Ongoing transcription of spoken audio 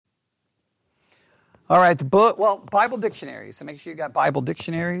All right, the book, Bible dictionaries. So make sure you got Bible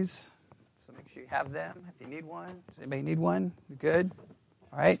dictionaries. So make sure you have them if you need one. Does anybody need one? You good?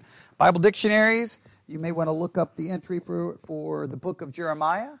 All right. Bible dictionaries. You may want to look up the entry for the book of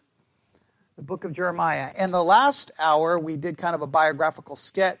Jeremiah. The book of Jeremiah. In the last hour, we did kind of a biographical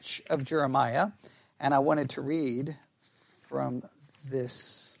sketch of Jeremiah. And I wanted to read from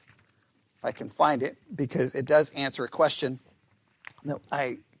this, if I can find it, because it does answer a question that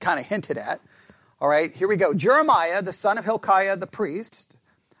I kind of hinted at. All right, here we go. Jeremiah, the son of Hilkiah the priest,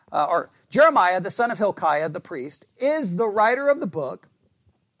 Jeremiah, the son of Hilkiah the priest, is the writer of the book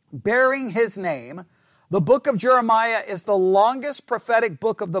bearing his name. The book of Jeremiah is the longest prophetic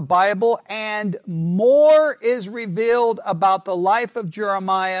book of the Bible, and more is revealed about the life of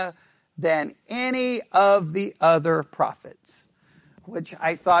Jeremiah than any of the other prophets. Which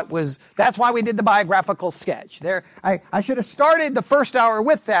I thought that's why we did the biographical sketch. There, I should have started the first hour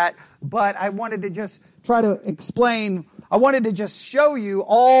with that, but I wanted to just try to explain, I wanted to just show you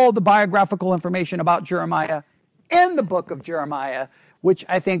all the biographical information about Jeremiah in the book of Jeremiah, which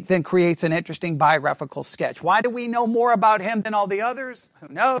I think then creates an interesting biographical sketch. Why do we know more about him than all the others? Who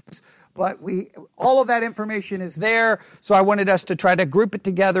knows? But all of that information is there, so I wanted us to try to group it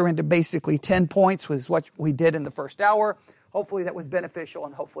together into basically 10 points, was what we did in the first hour. Hopefully that was beneficial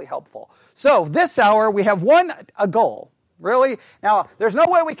and hopefully helpful. So this hour we have a goal, really. Now, there's no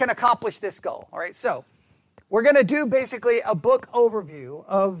way we can accomplish this goal, all right? So we're going to do basically a book overview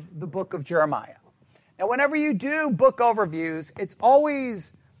of the book of Jeremiah. Now, whenever you do book overviews, it's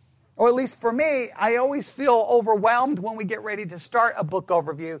always, or at least for me, I always feel overwhelmed when we get ready to start a book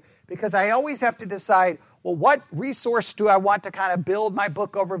overview because I always have to decide, well, what resource do I want to kind of build my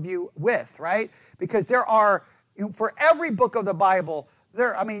book overview with, right? Because there are, for every book of the Bible,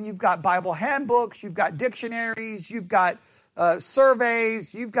 you've got Bible handbooks, you've got dictionaries, you've got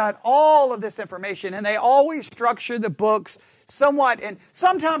surveys, you've got all of this information, and they always structure the books somewhat, and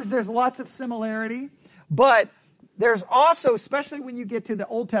sometimes there's lots of similarity, but there's also, especially when you get to the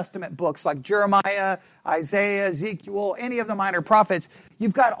Old Testament books like Jeremiah, Isaiah, Ezekiel, any of the minor prophets,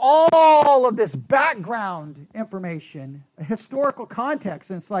 you've got all of this background information, historical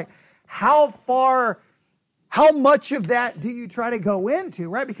context, and it's like, how much of that do you try to go into,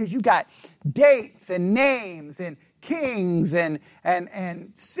 right? Because you got dates and names and kings and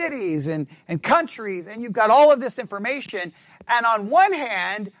cities and countries, and you've got all of this information. And on one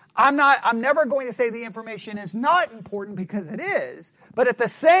hand, I'm never going to say the information is not important because it is. But at the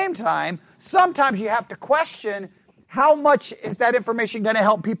same time, sometimes you have to question how much is that information going to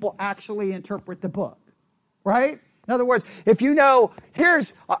help people actually interpret the book, right? In other words, if you know,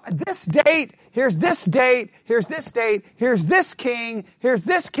 here's this date, here's this date, here's this date, here's this king,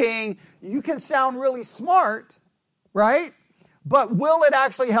 you can sound really smart, right? But will it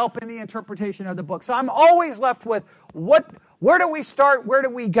actually help in the interpretation of the book? So I'm always left with, where do we start, where do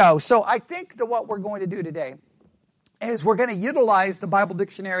we go? So I think that what we're going to do today is we're going to utilize the Bible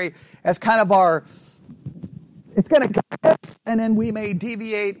dictionary as kind of it's going to guide us, and then we may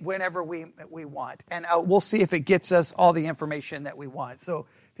deviate whenever we want. And we'll see if it gets us all the information that we want. So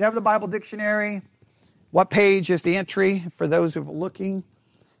if you have the Bible dictionary, what page is the entry for those who are looking?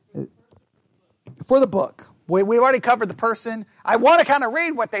 For the book. We've already covered the person. I want to kind of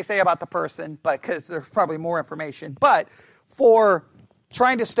read what they say about the person, but because there's probably more information. But for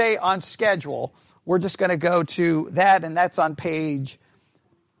trying to stay on schedule, we're just going to go to that, and that's on page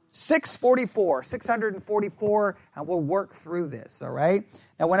 644, and we'll work through this, all right?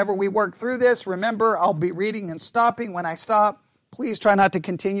 Now, whenever we work through this, remember, I'll be reading and stopping. When I stop, please try not to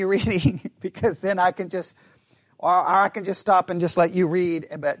continue reading, because then I can just stop and just let you read,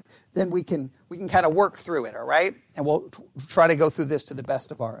 but then we can kind of work through it, all right? And we'll try to go through this to the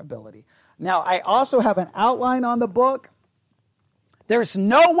best of our ability. Now, I also have an outline on the book. There's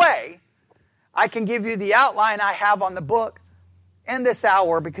no way I can give you the outline I have on the book in this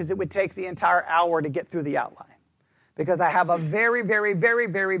hour, because it would take the entire hour to get through the outline. Because I have a very, very, very,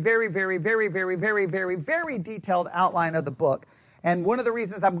 very, very, very, very, very, very, very, very detailed outline of the book. And one of the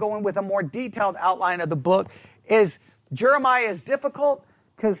reasons I'm going with a more detailed outline of the book is Jeremiah is difficult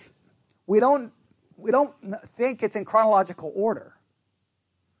because we don't think it's in chronological order,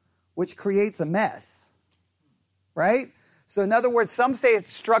 which creates a mess, right? So in other words, some say it's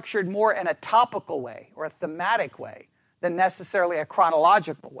structured more in a topical way or a thematic way than necessarily a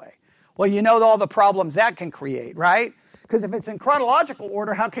chronological way. Well, you know all the problems that can create, right? Because if it's in chronological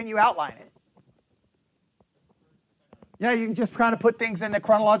order, how can you outline it? Yeah, you can just kind of put things in the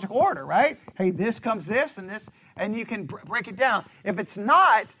chronological order, right? Hey, this comes this, and you can break it down. If it's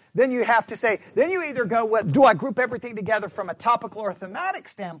not, then you have to say, then you either go with, do I group everything together from a topical or thematic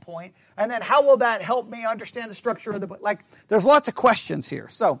standpoint? And then how will that help me understand the structure of the book? Like, there's lots of questions here.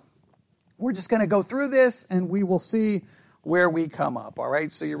 So we're just going to go through this, and we will see where we come up, all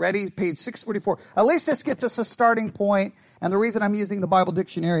right? So you ready? Page 644. At least this gets us a starting point. And the reason I'm using the Bible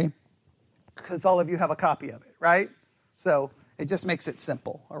dictionary, because all of you have a copy of it, right? So it just makes it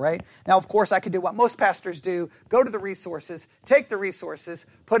simple, all right? Now, of course, I could do what most pastors do, go to the resources, take the resources,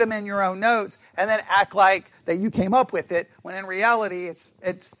 put them in your own notes, and then act like that you came up with it, when in reality,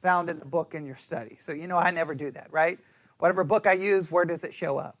 it's found in the book in your study. So you know I never do that, right? Whatever book I use, where does it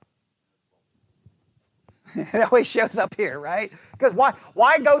show up? It always shows up here, right? Because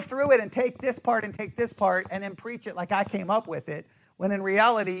why go through it and take this part and then preach it like I came up with it, when in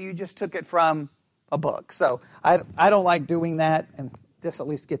reality, you just took it from a book. So I don't like doing that, and this at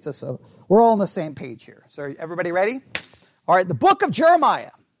least gets us we're all on the same page here. So everybody ready? All right, the book of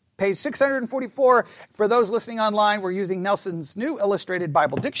Jeremiah, page 644. For those listening online, we're using Nelson's New Illustrated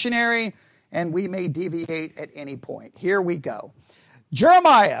Bible Dictionary, and we may deviate at any point. Here we go.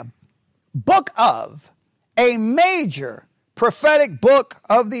 Jeremiah, book of, a major prophetic book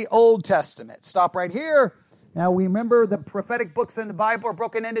of the Old Testament. Stop right here. Now, we remember the prophetic books in the Bible are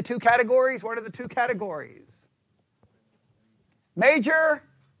broken into two categories. What are the two categories? Major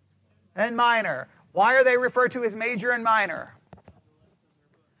and minor. Why are they referred to as major and minor?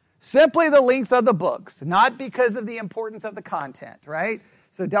 Simply the length of the books, not because of the importance of the content, right?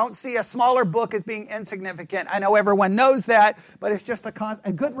 So don't see a smaller book as being insignificant. I know everyone knows that, but it's just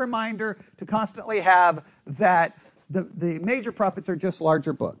a good reminder to constantly have that the major prophets are just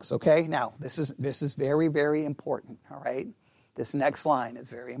larger books, okay? Now, this is very, very important, all right? This next line is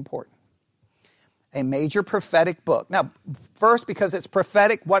very important. A major prophetic book. Now, first, because it's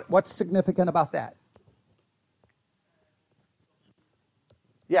prophetic, what's significant about that?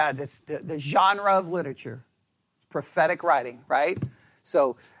 Yeah, the genre of literature. It's prophetic writing, right?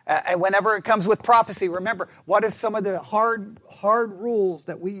 So, and whenever it comes with prophecy, remember, what is some of the hard rules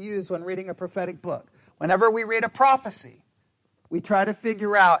that we use when reading a prophetic book? Whenever we read a prophecy, we try to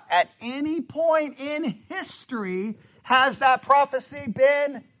figure out at any point in history, has that prophecy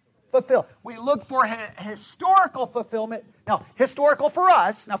been fulfilled? We look for historical fulfillment. Now, historical for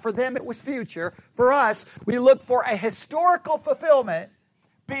us, now for them it was future. For us, we look for a historical fulfillment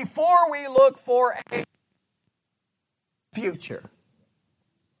before we look for a future.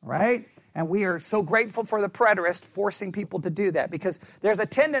 Right? And we are so grateful for the preterist forcing people to do that, because there's a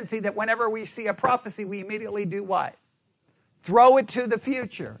tendency that whenever we see a prophecy, we immediately do what? Throw it to the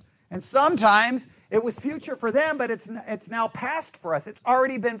future. And sometimes it was future for them, but it's now past for us. It's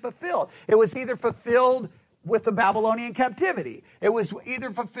already been fulfilled. It was either fulfilled with the Babylonian captivity. It was either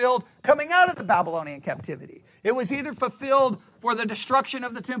fulfilled coming out of the Babylonian captivity. It was either fulfilled for the destruction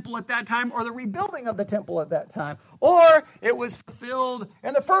of the temple at that time or the rebuilding of the temple at that time. Or it was fulfilled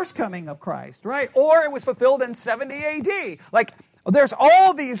in the first coming of Christ, right? Or it was fulfilled in 70 AD. Like, there's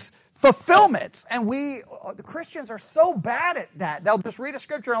all these fulfillments, and the Christians are so bad at that. They'll just read a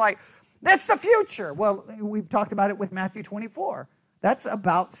scripture and like, that's the future. Well, we've talked about it with Matthew 24. That's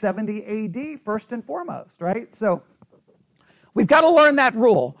about 70 AD first and foremost, right? So we've got to learn that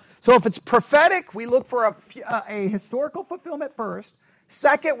rule. So if it's prophetic, we look for a historical fulfillment first.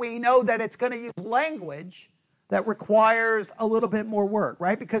 Second, we know that it's going to use language that requires a little bit more work,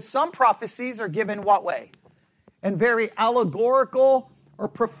 right? Because some prophecies are given what way? In very allegorical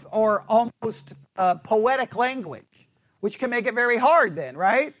or almost poetic language, which can make it very hard then,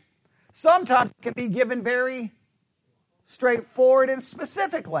 right? Sometimes it can be given very straightforward and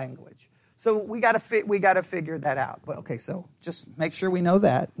specific language. So we got to figure that out. But okay, so just make sure we know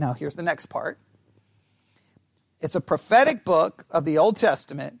that. Now here's the next part. It's a prophetic book of the Old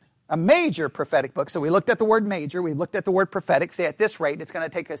Testament, a major prophetic book. So we looked at the word major, we looked at the word prophetic. Say at this rate, it's going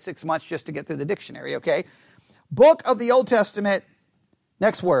to take us 6 months just to get through the dictionary, okay? Book of the Old Testament,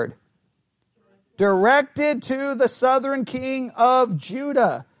 next word. Directed to the southern king of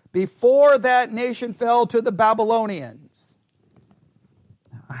Judah, before that nation fell to the Babylonians.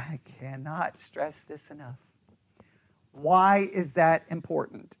 I cannot stress this enough. Why is that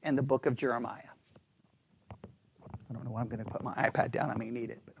important in the book of Jeremiah? I don't know why I'm going to put my iPad down. I may need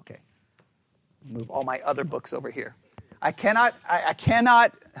it, but okay. Move all my other books over here. I cannot.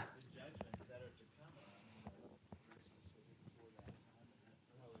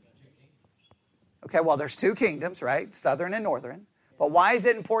 Okay, well, there's two kingdoms, right? Southern and northern. But why is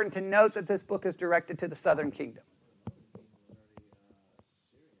it important to note that this book is directed to the southern kingdom?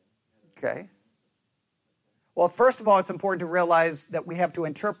 Okay. Well, first of all, it's important to realize that we have to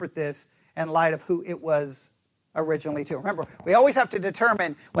interpret this in light of who it was originally to. Remember, we always have to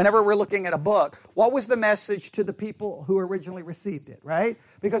determine, whenever we're looking at a book, what was the message to the people who originally received it, right?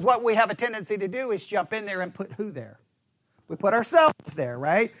 Because what we have a tendency to do is jump in there and put who there? We put ourselves there,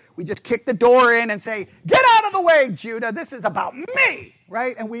 right? We just kick the door in and say, get out of the way, Judah. This is about me,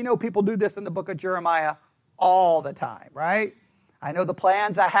 right? And we know people do this in the book of Jeremiah all the time, right? I know the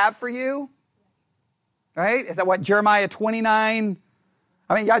plans I have for you, right? Is that what Jeremiah 29?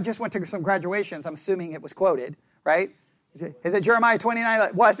 I mean, y'all just went to some graduations. I'm assuming it was quoted, right? Is it Jeremiah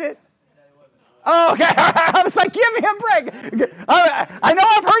 29? Was it? Oh, okay. I was like, give me a break. I know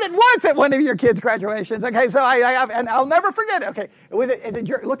I've heard it once at one of your kids' graduations. Okay, so I have, and I'll never forget it. Okay,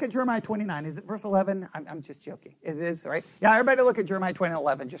 look at Jeremiah 29. Is it verse 11? I'm just joking. It is, right? Yeah, everybody look at Jeremiah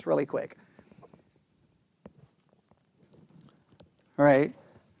 29:11 just really quick. All right.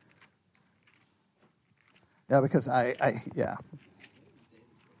 Yeah, because yeah.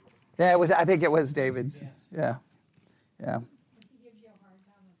 Yeah, I think it was David's. Yeah. Yeah,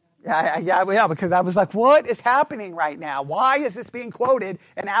 because I was like, what is happening right now? Why is this being quoted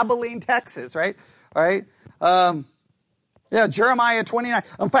in Abilene, Texas, right? All right. Jeremiah 29.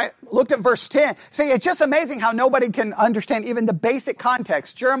 In fact, looked at verse 10. See, it's just amazing how nobody can understand even the basic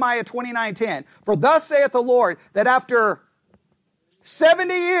context. Jeremiah 29:10. For thus saith the Lord, that after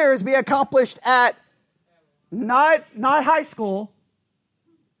 70 years be accomplished at not high school,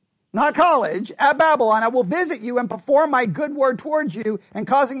 not college, at Babylon, I will visit you and perform my good word towards you and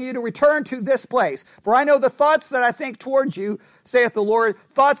causing you to return to this place. For I know the thoughts that I think towards you, saith the Lord,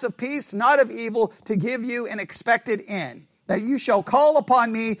 thoughts of peace, not of evil, to give you an expected end. That you shall call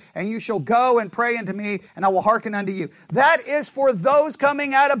upon me, and you shall go and pray unto me, and I will hearken unto you. That is for those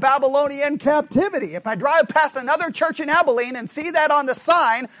coming out of Babylonian captivity. If I drive past another church in Abilene and see that on the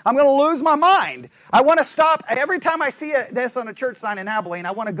sign, I'm going to lose my mind. I want to stop. Every time I see this on a church sign in Abilene,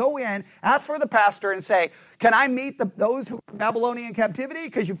 I want to go in, ask for the pastor, and say, can I meet those who are in Babylonian captivity?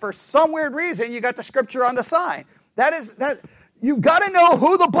 Because for some weird reason, you got the scripture on the sign. You've got to know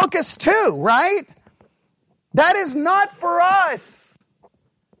who the book is to, right? That is not for us.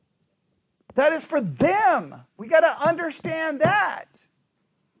 That is for them. We got to understand that.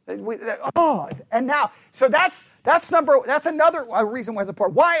 And now, so that's another reason why it's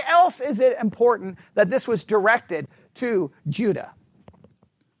important. Why else is it important that this was directed to Judah?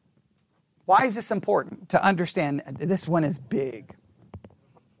 Why is this important to understand? This one is big.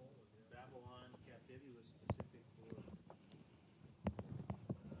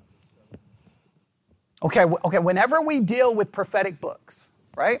 Okay, whenever we deal with prophetic books,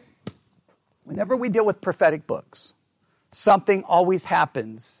 right? Whenever we deal with prophetic books, something always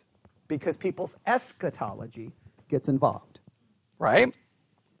happens because people's eschatology gets involved, right?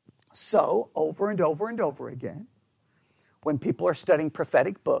 So, over and over and over again, when people are studying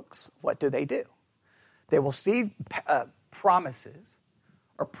prophetic books, what do? They will see promises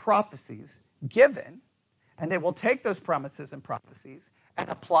or prophecies given, and they will take those promises and prophecies and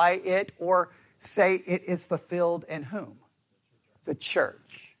apply it or say it is fulfilled in whom? The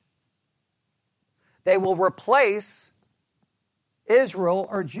church. They will replace Israel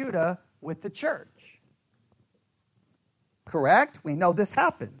or Judah with the church. Correct? We know this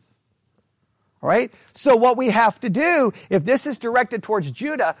happens. All right? So what we have to do, if this is directed towards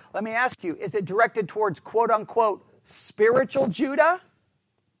Judah, let me ask you, is it directed towards quote-unquote spiritual Judah?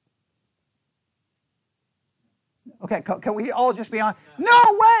 Okay, can we all just be honest? No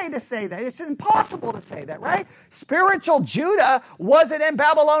way to say that. It's impossible to say that, right? Spiritual Judah wasn't in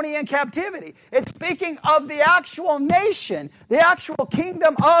Babylonian captivity. It's speaking of the actual nation, the actual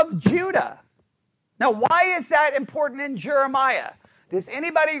kingdom of Judah. Now, why is that important in Jeremiah?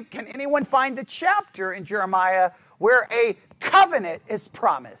 Can anyone find the chapter in Jeremiah where a covenant is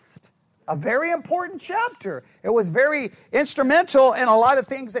promised? A very important chapter. It was very instrumental in a lot of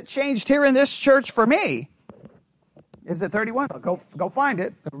things that changed here in this church for me. Is it 31? Go find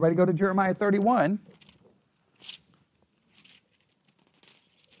it. Everybody go to Jeremiah 31.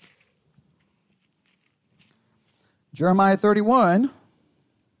 Jeremiah 31.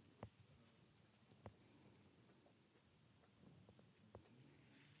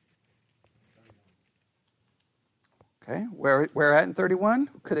 Okay, where at in 31?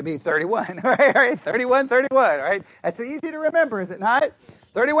 Could it be 31? All right, 31, all right. That's easy to remember, is it not?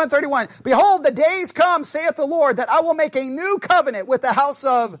 31. Behold, the days come, saith the Lord, that I will make a new covenant with the house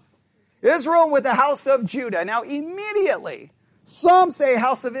of Israel and with the house of Judah. Now, immediately, some say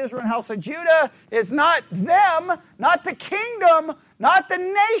house of Israel and house of Judah is not them, not the kingdom, not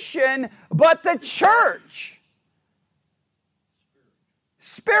the nation, but the church.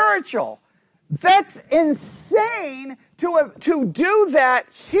 Spiritual. That's insane to do that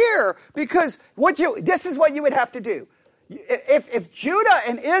here, because this is what you would have to do. If Judah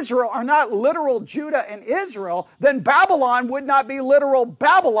and Israel are not literal Judah and Israel, then Babylon would not be literal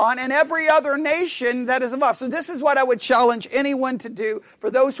Babylon and every other nation that is involved. So this is what I would challenge anyone to do. For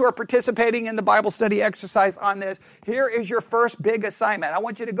those who are participating in the Bible study exercise on this, here is your first big assignment. I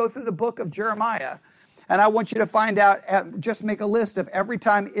want you to go through the book of Jeremiah, and I want you to find out, just make a list of every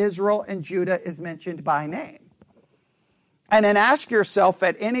time Israel and Judah is mentioned by name. And then ask yourself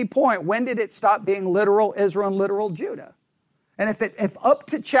at any point, when did it stop being literal Israel and literal Judah? And if up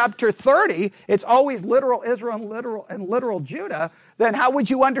to chapter 30, it's always literal Israel and literal Judah, then how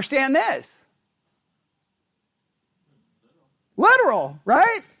would you understand this? Literal,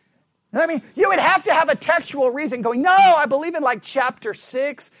 right? I mean, you would have to have a textual reason going, no, I believe in like chapter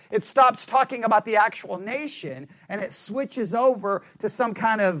 6, it stops talking about the actual nation, and it switches over to some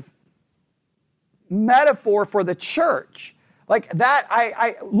kind of metaphor for the church. Like that,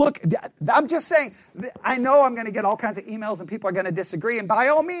 I'm just saying, I know I'm going to get all kinds of emails and people are going to disagree. And by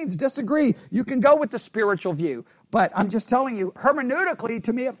all means, disagree. You can go with the spiritual view. But I'm just telling you, hermeneutically,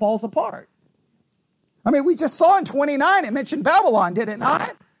 to me, it falls apart. I mean, we just saw in 29, it mentioned Babylon, did it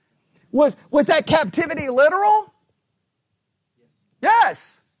not? Was that captivity literal?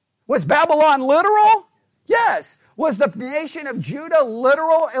 Yes. Was Babylon literal? Yes. Was the nation of Judah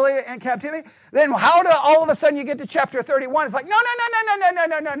literal in captivity? Then how do all of a sudden you get to chapter 31? It's like,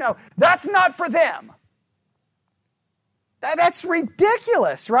 no. That's not for them. That's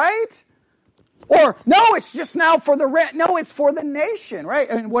ridiculous, right? Or, no, it's just now for the rent. No, it's for the nation, right?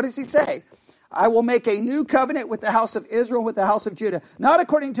 And what does he say? I will make a new covenant with the house of Israel, with the house of Judah. Not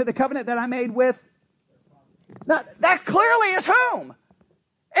according to the covenant that I made with... that clearly is whom?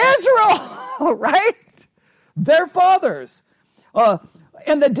 Israel, right? Their fathers.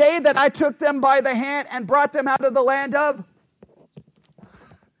 In the day that I took them by the hand and brought them out of the land of...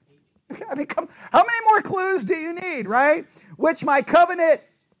 I mean, how many more clues do you need, right? Which my covenant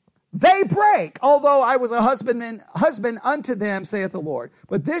they break, although I was a husband unto them, saith the Lord.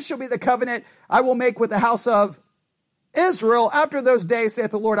 But this shall be the covenant I will make with the house of Israel. After those days,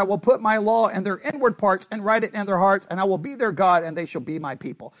 saith the Lord, I will put my law in their inward parts and write it in their hearts, and I will be their God, and they shall be my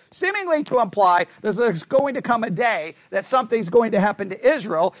people. Seemingly to imply that there's going to come a day that something's going to happen to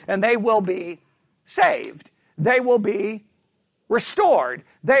Israel, and they will be saved. They will be restored.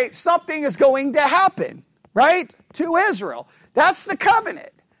 Something is going to happen, right, to Israel. That's the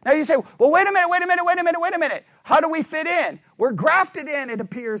covenant. Now you say, well, wait a minute. How do we fit in? We're grafted in, it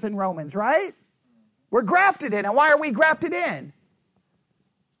appears in Romans, right? We're grafted in. And why are we grafted in?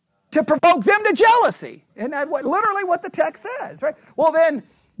 To provoke them to jealousy. And that's literally what the text says, right? Well,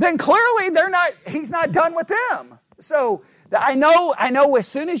 then clearly he's not done with them. So I know as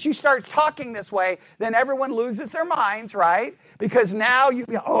soon as you start talking this way, then everyone loses their minds, right? Because now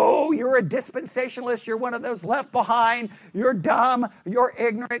you're a dispensationalist, you're one of those left behind, you're dumb, you're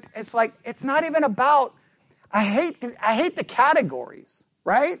ignorant. It's like, it's not even about, I hate the categories,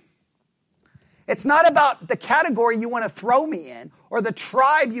 right? It's not about the category you want to throw me in or the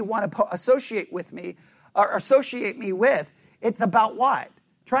tribe you want to associate with me or associate me with. It's about what?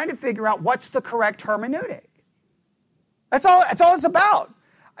 Trying to figure out what's the correct hermeneutic. That's all it's about.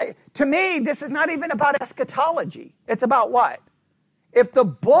 To me, this is not even about eschatology. It's about what? If the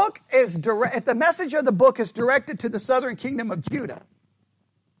message of the book is directed to the southern kingdom of Judah,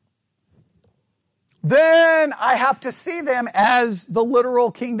 then I have to see them as the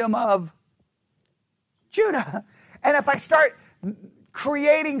literal kingdom of Judah. And if I start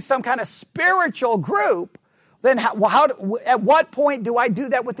creating some kind of spiritual group, then at what point do I do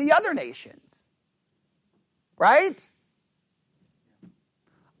that with the other nations? Right?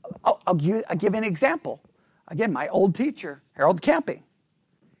 I'll give an example. Again, my old teacher, Harold Camping,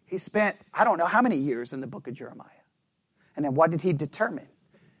 he spent, I don't know how many years in the book of Jeremiah. And then what did he determine?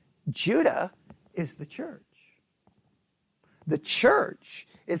 Judah is the church. The church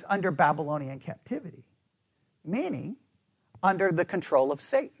is under Babylonian captivity, meaning under the control of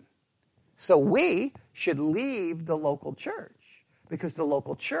Satan. So we should leave the local church because the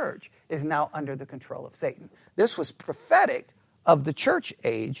local church is now under the control of Satan. This was prophetic of the church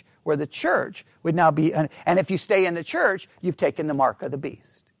age, where the church would now be, and if you stay in the church, you've taken the mark of the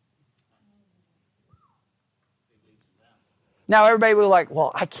beast. Now everybody will be like,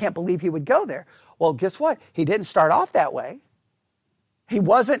 well, I can't believe he would go there. Well, guess what? He didn't start off that way. He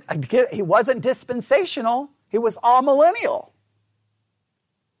wasn't dispensational. He was amillennial.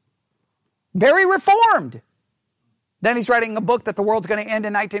 Very reformed. Then he's writing a book that the world's going to end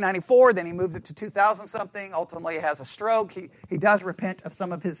in 1994. Then he moves it to 2000-something. Ultimately, he has a stroke. He does repent of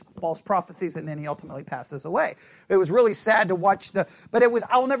some of his false prophecies, and then he ultimately passes away. It was really sad to watch but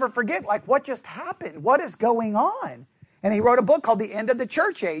I'll never forget, like, what just happened? What is going on? And he wrote a book called The End of the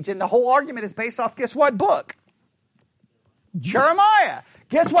Church Age, and the whole argument is based off, guess what book? Jeremiah.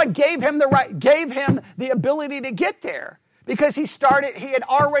 Guess what gave him the ability to get there? Because he had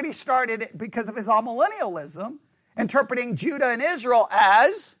already started it because of his amillennialism, interpreting Judah and Israel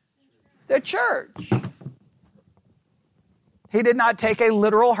as the church. He did not take a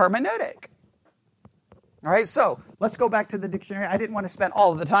literal hermeneutic. All right, so let's go back to the dictionary. I didn't want to spend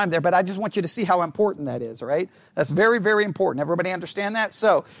all of the time there, but I just want you to see how important that is, all right? That's very, very important. Everybody understand that?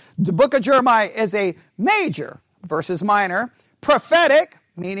 So the book of Jeremiah is a major versus minor, prophetic,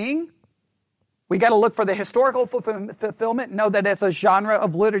 meaning we got to look for the historical fulfillment, know that it's a genre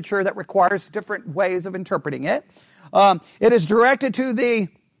of literature that requires different ways of interpreting it. It is directed to the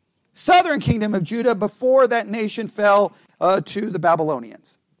southern kingdom of Judah before that nation fell to the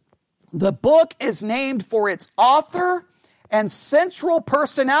Babylonians. The book is named for its author and central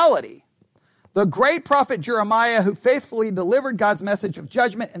personality, the great prophet Jeremiah, who faithfully delivered God's message of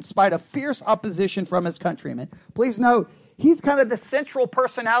judgment in spite of fierce opposition from his countrymen. Please note, he's kind of the central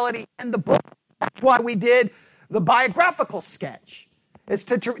personality in the book. That's why we did the biographical sketch. It's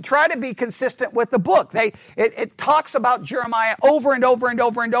to try to be consistent with the book. It talks about Jeremiah over and over and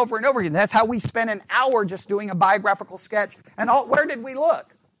over and over and over again. That's how we spent an hour just doing a biographical sketch. And where did we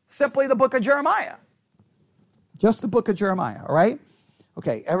look? Simply the book of Jeremiah. Just the book of Jeremiah, all right?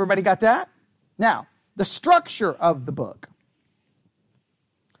 Okay, everybody got that? Now, the structure of the book.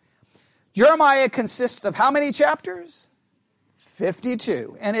 Jeremiah consists of how many chapters?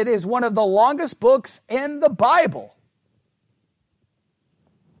 52. And it is one of the longest books in the Bible.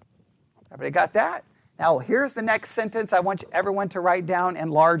 Everybody got that? Now, here's the next sentence I want everyone to write down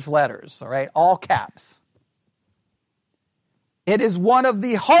in large letters, all right? All caps. It is one of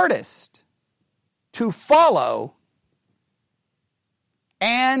the hardest to follow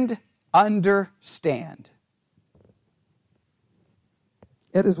and understand.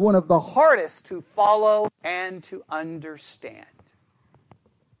 It is one of the hardest to follow and to understand.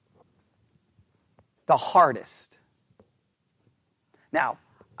 The hardest. Now,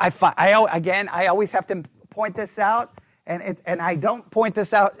 I always have to point this out, and I don't point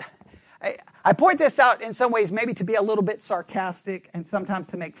this out. I point this out in some ways maybe to be a little bit sarcastic and sometimes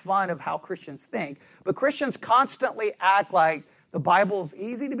to make fun of how Christians think. But Christians constantly act like the Bible is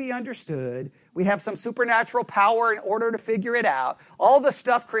easy to be understood. We have some supernatural power in order to figure it out. All the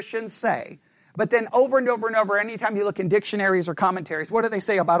stuff Christians say. But then over and over and over, anytime you look in dictionaries or commentaries, what do they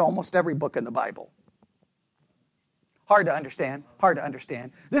say about almost every book in the Bible? Hard to understand. Hard to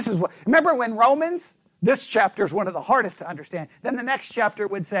understand. Remember when Romans, this chapter is one of the hardest to understand. Then the next chapter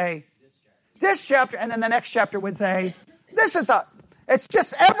would say, this chapter, and then the next chapter would say, it's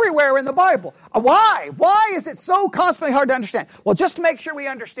just everywhere in the Bible. Why? Why is it so constantly hard to understand? Well, just to make sure we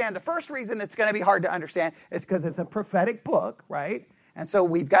understand, the first reason it's going to be hard to understand is because it's a prophetic book, right? And so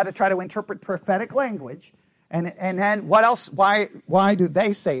we've got to try to interpret prophetic language. And then what else? Why do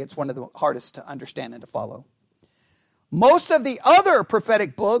they say it's one of the hardest to understand and to follow? Most of the other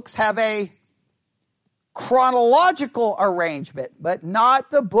prophetic books have a chronological arrangement, but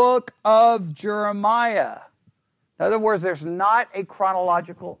not the book of Jeremiah. In other words, there's not a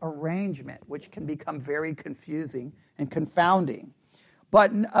chronological arrangement, which can become very confusing and confounding.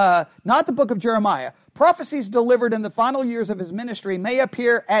 But not the book of Jeremiah. Prophecies delivered in the final years of his ministry may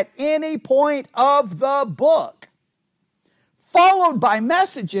appear at any point of the book, followed by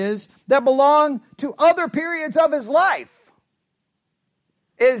messages that belong to other periods of his life.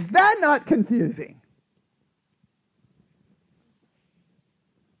 Is that not confusing?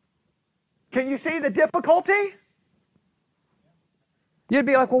 Can you see the difficulty? You'd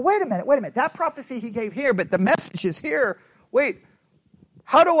be like, well, wait a minute. That prophecy he gave here, but the message is here. Wait,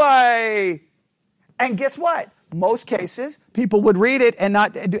 how do I... And guess what? Most cases, people would read it and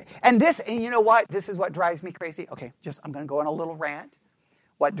not do... And you know what? This is what drives me crazy. Okay, I'm going to go on a little rant.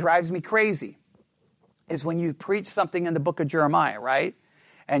 What drives me crazy is when you preach something in the book of Jeremiah, right?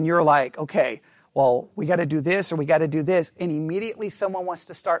 And you're like, okay, well, we got to do this or we got to do this. And immediately someone wants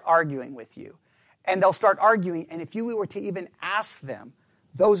to start arguing with you. And they'll start arguing. And if you were to even ask them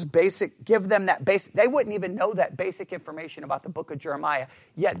give them that basic, they wouldn't even know that basic information about the book of Jeremiah,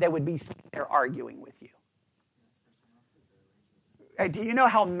 yet they would be sitting there arguing with you. Do you know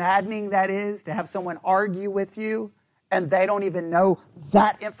how maddening that is to have someone argue with you and they don't even know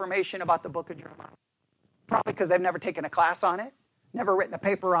that information about the book of Jeremiah? Probably because they've never taken a class on it, never written a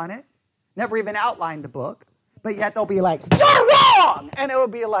paper on it, never even outlined the book. but yet they'll be like, you're wrong! And it'll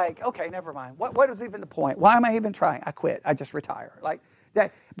be like, okay, never mind. What is even the point? Why am I even trying? I quit. I just retire. Like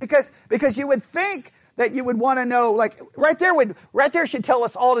that, because you would think that you would want to know, like, right there should tell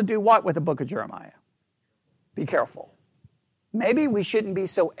us all to do what with the book of Jeremiah? Be careful. Maybe we shouldn't be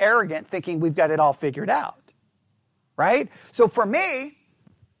so arrogant thinking we've got it all figured out. Right? So for me,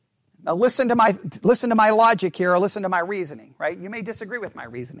 now listen to my logic here, or listen to my reasoning, right? You may disagree with my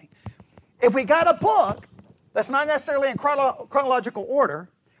reasoning. If we got a book that's not necessarily in chronological order,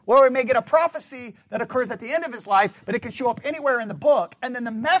 where we may get a prophecy that occurs at the end of his life, but it can show up anywhere in the book, and then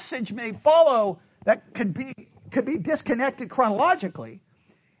the message may follow that could be disconnected chronologically.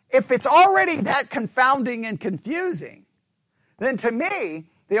 If it's already that confounding and confusing, then to me,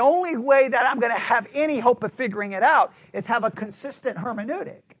 the only way that I'm going to have any hope of figuring it out is have a consistent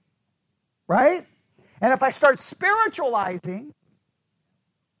hermeneutic. Right? And if I start spiritualizing,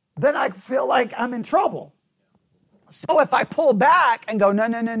 then I feel like I'm in trouble. So if I pull back and go, no,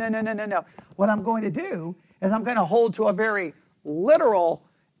 what I'm going to do is I'm going to hold to a very literal,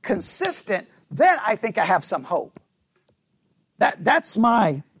 consistent, then I think I have some hope. That's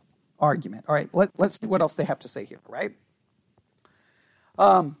my argument. All right, let's see what else they have to say here, right?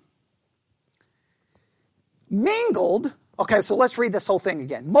 Mingled. Okay, so let's read this whole thing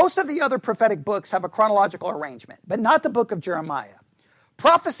again. Most of the other prophetic books have a chronological arrangement, but not the book of Jeremiah.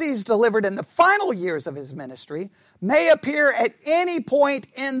 Prophecies delivered in the final years of his ministry may appear at any point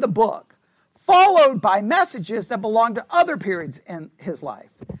in the book, followed by messages that belong to other periods in his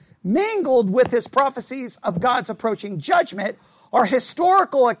life. Mingled with his prophecies of God's approaching judgment are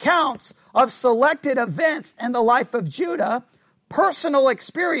historical accounts of selected events in the life of Judah, personal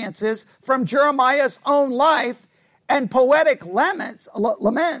experiences from Jeremiah's own life, and poetic laments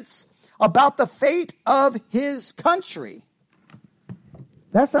about the fate of his country.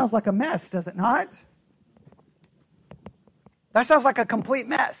 That sounds like a mess, does it not? That sounds like a complete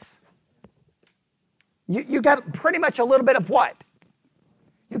mess. You got pretty much a little bit of what?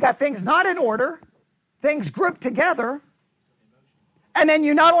 You got things not in order, things grouped together, and then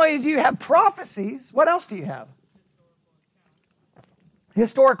not only do you have prophecies, what else do you have?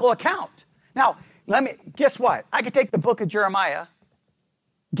 Historical account. Now, guess what? I could take the book of Jeremiah,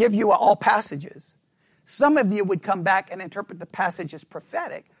 give you all passages. Some of you would come back and interpret the passage as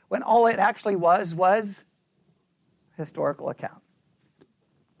prophetic, when all it actually was historical account.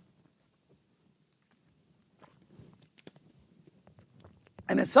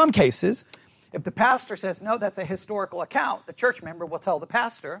 And in some cases, if the pastor says, no, that's a historical account, the church member will tell the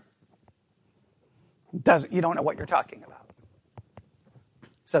pastor, you don't know what you're talking about.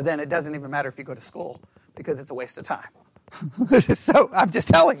 So then it doesn't even matter if you go to school, because it's a waste of time. So I'm just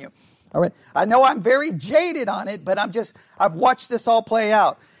telling you. All right. I know I'm very jaded on it, but I've watched this all play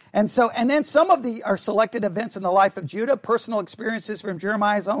out. And then some of the are selected events in the life of Judah, personal experiences from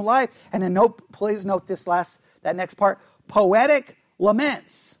Jeremiah's own life. And then please note that next part, poetic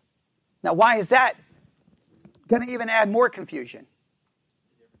laments. Now, why is that going to even add more confusion?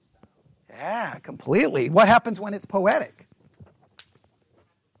 Yeah, completely. What happens when it's poetic?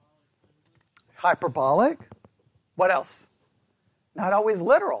 Hyperbolic. What else? Not always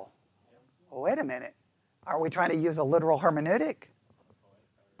literal. Oh, wait a minute. Are we trying to use a literal hermeneutic?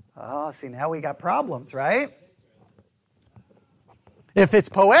 Oh, see, now we got problems, right? If it's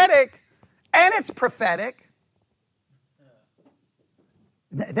poetic and it's prophetic,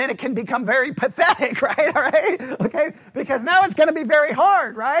 then it can become very pathetic, right? All right? Okay? Because now it's going to be very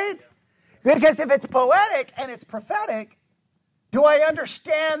hard, right? Because if it's poetic and it's prophetic, do I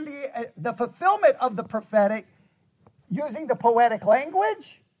understand the fulfillment of the prophetic using the poetic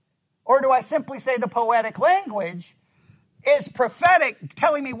language? Or do I simply say the poetic language is prophetic,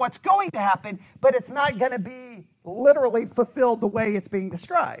 telling me what's going to happen, but it's not going to be literally fulfilled the way it's being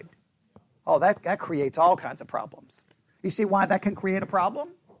described? Oh, that creates all kinds of problems. You see why that can create a problem?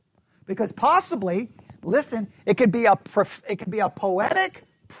 Because possibly, listen, it could be a poetic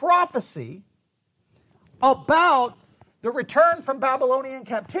prophecy about the return from Babylonian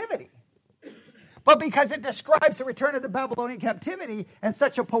captivity. But because it describes the return of the Babylonian captivity in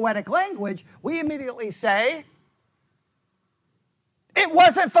such a poetic language, we immediately say, it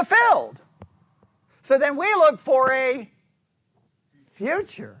wasn't fulfilled. So then we look for a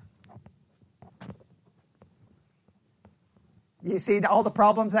future. You see all the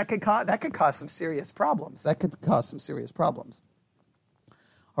problems that could cause? That could cause some serious problems. All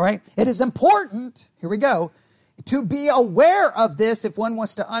right? It is important, here we go, to be aware of this if one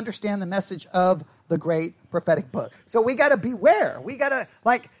wants to understand the message of the great prophetic book. So we got to beware. We got to,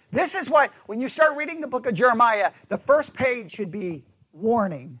 this is what, when you start reading the book of Jeremiah, the first page should be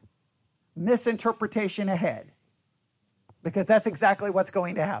warning, misinterpretation ahead. because that's exactly what's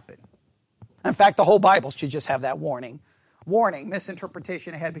going to happen. In fact, the whole Bible should just have that warning. Warning,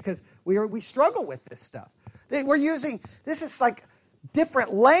 misinterpretation ahead, because we struggle with this stuff. This is like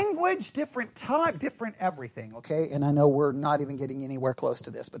different language, different time, different everything, okay? And I know we're not even getting anywhere close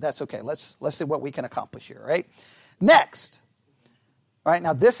to this, but that's okay. Let's see what we can accomplish here, right? Next, all right,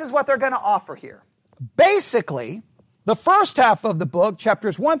 now this is what they're going to offer here. Basically, the first half of the book,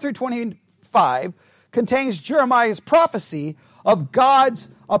 chapters 1 through 25, contains Jeremiah's prophecy of God's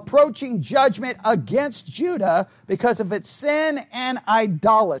approaching judgment against Judah because of its sin and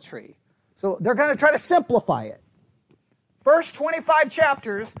idolatry. So they're going to try to simplify it. First 25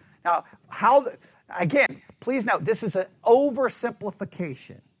 chapters. Now, again, please note, this is an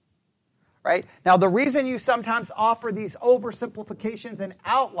oversimplification. Right? Now, the reason you sometimes offer these oversimplifications and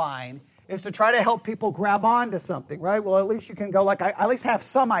outline is to try to help people grab onto something, right? Well, at least you can go I at least have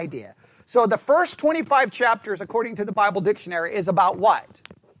some idea. So the first 25 chapters, according to the Bible dictionary, is about what?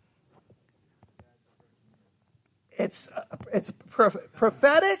 It's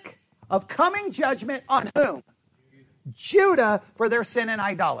prophetic of coming judgment on whom? Judah for their sin and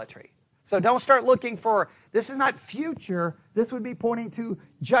idolatry. So don't start looking for, this is not future, this would be pointing to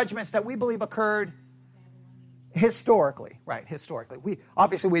judgments that we believe occurred historically, right, historically.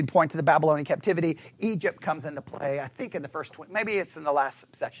 We'd point to the Babylonian captivity. Egypt comes into play, I think in the first 20, maybe it's in the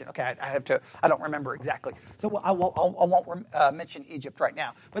last section. Okay, I don't remember exactly. So I won't mention Egypt right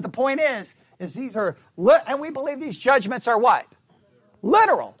now. But the point is these are, and we believe these judgments are what?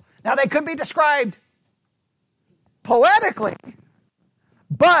 Literal. Now they could be described poetically,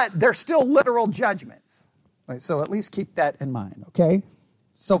 but they're still literal judgments. Right, so at least keep that in mind, okay?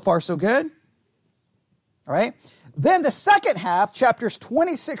 So far, so good? All right. Then the second half, chapters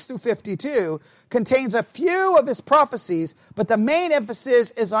 26 through 52, contains a few of his prophecies, but the main emphasis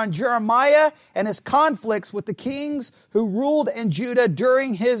is on Jeremiah and his conflicts with the kings who ruled in Judah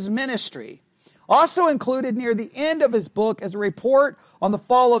during his ministry. Also included near the end of his book is a report on the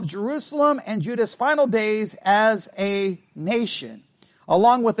fall of Jerusalem and Judah's final days as a nation,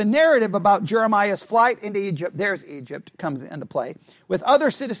 along with a narrative about Jeremiah's flight into Egypt. There's Egypt, comes into play, with other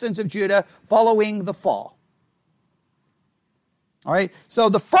citizens of Judah following the fall. All right, so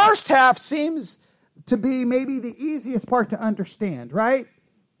the first half seems to be maybe the easiest part to understand, right?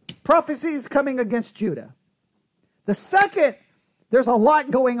 Prophecies coming against Judah. The second, there's a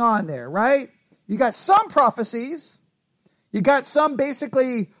lot going on there, right? You got some prophecies. You got some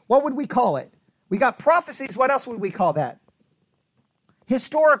basically, what would we call it? We got prophecies. What else would we call that?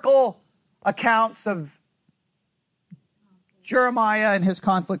 Historical accounts of Jeremiah and his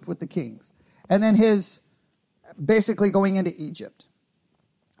conflict with the kings. And then his basically going into Egypt.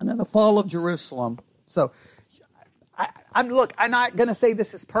 And then the fall of Jerusalem. So, I'm not going to say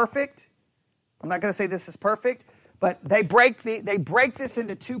this is perfect. I'm not going to say this is perfect. But they break this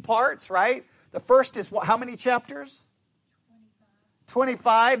into two parts, right? The first is how many chapters?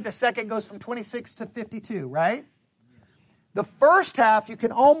 25. The second goes from 26 to 52, right? The first half, you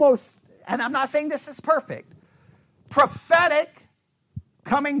can almost, and I'm not saying this is perfect, prophetic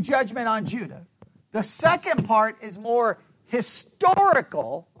coming judgment on Judah. The second part is more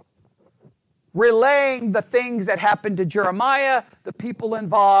historical, relaying the things that happened to Jeremiah, the people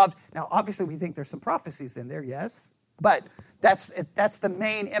involved. Now, obviously, we think there's some prophecies in there, yes, but that's the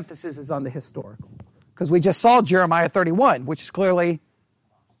main emphasis is on the historical. Because we just saw Jeremiah 31, which is clearly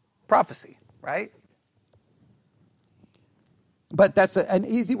prophecy, right? But that's an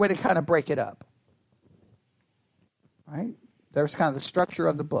easy way to kind of break it up. Right? There's kind of the structure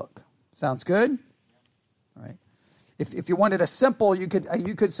of the book. Sounds good? All right. If you wanted a simple, you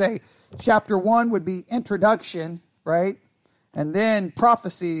could say chapter 1 would be introduction, right? And then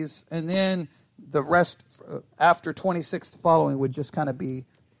prophecies, and then the rest after 26 following would just kind of be,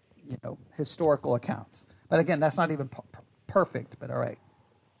 historical accounts. But again, that's not even perfect, but all right.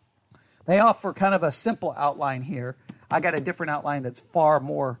 They offer kind of a simple outline here. I got a different outline that's far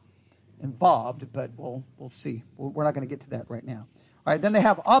more involved, but we'll see. We're not going to get to that right now. All right, then they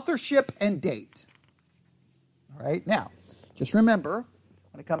have authorship and date. All right, now, just remember,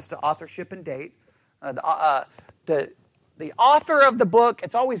 when it comes to authorship and date, the author of the book,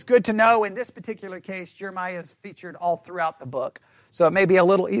 it's always good to know, in this particular case, Jeremiah is featured all throughout the book, so it may be a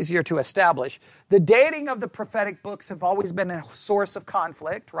little easier to establish. The dating of the prophetic books have always been a source of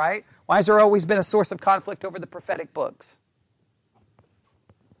conflict, right? Why has there always been a source of conflict over the prophetic books?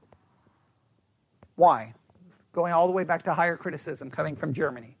 Why? Going all the way back to higher criticism coming from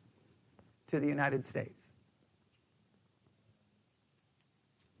Germany to the United States.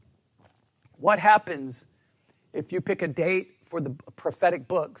 What happens if you pick a date for the prophetic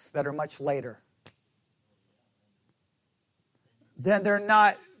books that are much later? then they're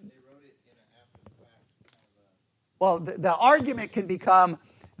not. Well, the argument can become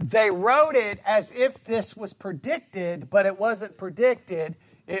they wrote it as if this was predicted, but it wasn't predicted.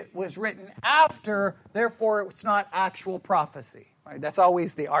 It was written after, therefore it's not actual prophecy. Right? That's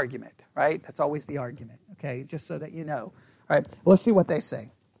always the argument, right? That's always the argument, okay? Just so that you know. All right, let's see what they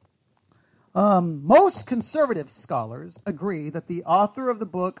say. Most conservative scholars agree that the author of the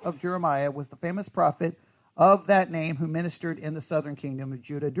book of Jeremiah was the famous prophet of that name who ministered in the southern kingdom of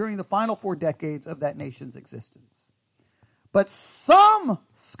Judah during the final 4 decades of that nation's existence. But some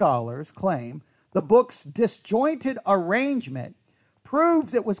scholars claim the book's disjointed arrangement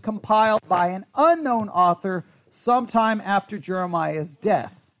proves it was compiled by an unknown author sometime after Jeremiah's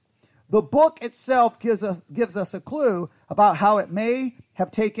death. The book itself gives us a clue about how it may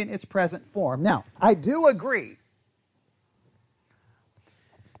have taken its present form. Now, I do agree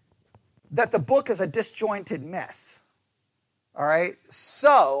that the book is a disjointed mess. All right?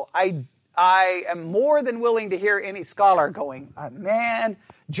 So, I am more than willing to hear any scholar going, man,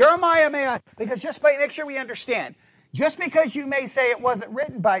 Jeremiah may... Because just make sure we understand. Just because you may say it wasn't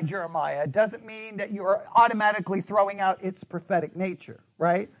written by Jeremiah doesn't mean that you're automatically throwing out its prophetic nature,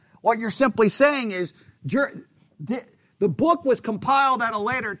 right? What you're simply saying is the book was compiled at a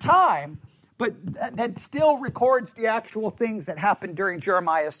later time, but that still records the actual things that happened during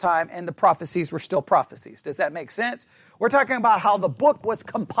Jeremiah's time, and the prophecies were still prophecies. Does that make sense? We're talking about how the book was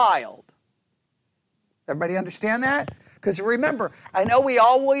compiled. Everybody understand that? Because remember, I know we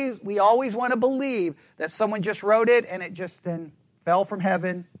always want to believe that someone just wrote it and it just then fell from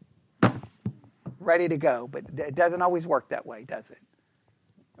heaven, ready to go. But it doesn't always work that way, does it?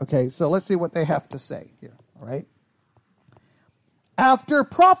 Okay, so let's see what they have to say here, all right? After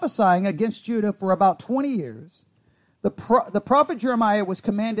prophesying against Judah for about 20 years, the prophet Jeremiah was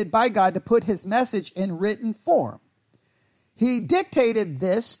commanded by God to put his message in written form. He dictated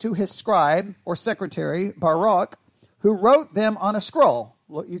this to his scribe or secretary, Baruch, who wrote them on a scroll.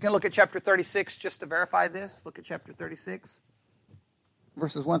 You can look at chapter 36 just to verify this. Look at chapter 36,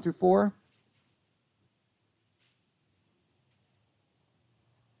 verses 1 through 4.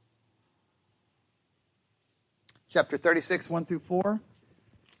 Chapter 36, 1 through 4.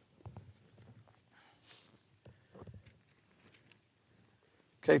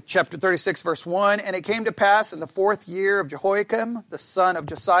 Okay, chapter 36, verse 1. And it came to pass in the 4th year of Jehoiakim, the son of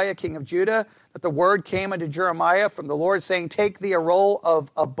Josiah, king of Judah, that the word came unto Jeremiah from the Lord, saying, Take thee a roll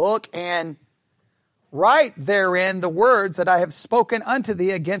of a book and write therein the words that I have spoken unto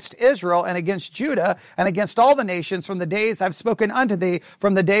thee against Israel and against Judah and against all the nations from the days I've spoken unto thee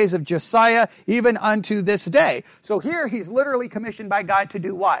from the days of Josiah even unto this day. So here he's literally commissioned by God to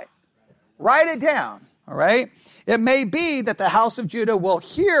do what? Write it down. All right? It may be that the house of Judah will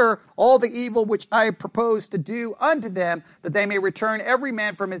hear all the evil which I propose to do unto them, that they may return every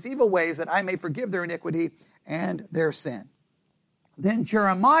man from his evil ways, that I may forgive their iniquity and their sin. Then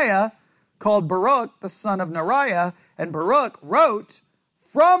Jeremiah called Baruch, the son of Neriah, and Baruch wrote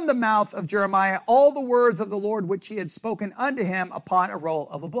from the mouth of Jeremiah all the words of the Lord which he had spoken unto him upon a roll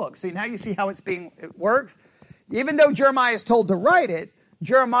of a book. So now you see how it works? Even though Jeremiah is told to write it,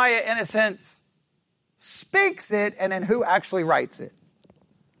 Jeremiah, in a sense, speaks it, and then who actually writes it?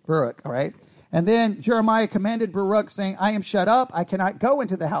 Baruch, all right? And then Jeremiah commanded Baruch, saying, I am shut up, I cannot go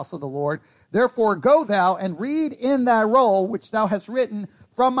into the house of the Lord. Therefore go thou and read in thy roll, which thou hast written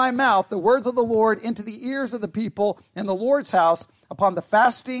from my mouth, the words of the Lord into the ears of the people in the Lord's house upon the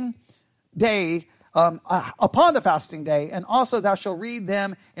fasting day, and also thou shalt read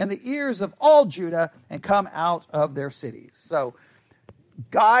them in the ears of all Judah and come out of their cities. So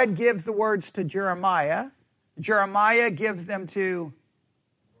God gives the words to Jeremiah. Jeremiah gives them to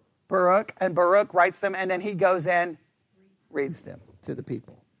Baruch, and Baruch writes them, and then he goes and reads them to the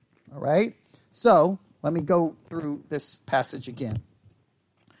people. All right? So, let me go through this passage again.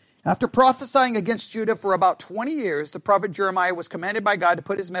 After prophesying against Judah for about 20 years, the prophet Jeremiah was commanded by God to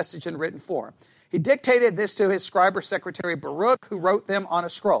put his message in written form. He dictated this to his scribe or secretary Baruch, who wrote them on a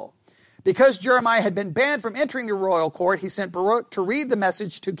scroll. Because Jeremiah had been banned from entering the royal court, he sent Baruch to read the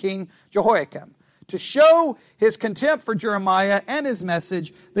message to King Jehoiakim. To show his contempt for Jeremiah and his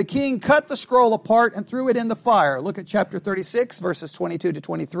message, the king cut the scroll apart and threw it in the fire. Look at chapter 36, verses 22 to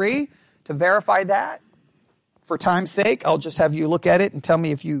 23 to verify that. For time's sake, I'll just have you look at it and tell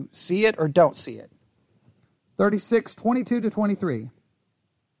me if you see it or don't see it. 36, 22 to 23.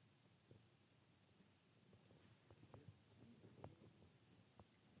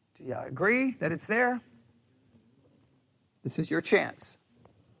 Do you agree that it's there? This is your chance.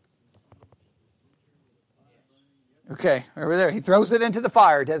 Okay, over there. He throws it into the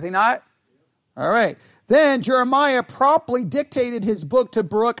fire, does he not? All right. Then Jeremiah promptly dictated his book to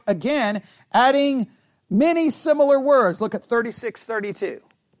Baruch again, adding many similar words. Look at 36:32.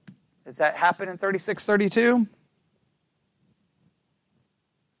 Does that happen in 36:32?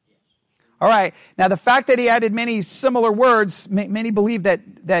 All right. Now, the fact that he added many similar words, many believe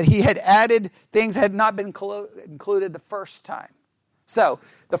that he had added things that had not been included the first time. So,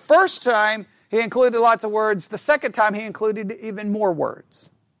 the first time he included lots of words. The second time he included even more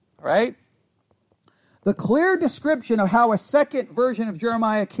words. All right? The clear description of how a second version of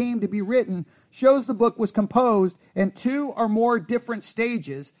Jeremiah came to be written shows the book was composed in 2 or more different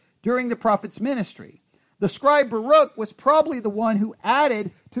stages during the prophet's ministry. The scribe Baruch was probably the one who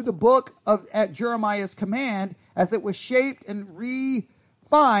added to the book at Jeremiah's command, as it was shaped and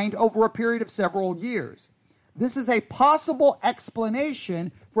refined over a period of several years. This is a possible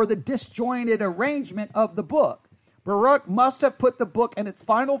explanation for the disjointed arrangement of the book. Baruch must have put the book in its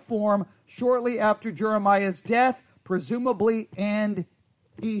final form shortly after Jeremiah's death, presumably in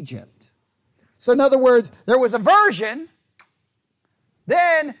Egypt. So in other words, there was a version,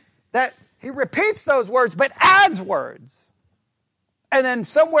 then that he repeats those words, but adds words. And then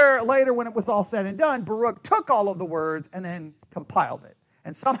somewhere later, when it was all said and done, Baruch took all of the words and then compiled it.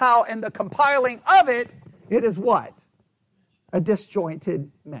 And somehow in the compiling of it, it is what? A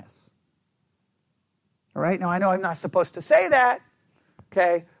disjointed mess. All right? Now, I know I'm not supposed to say that,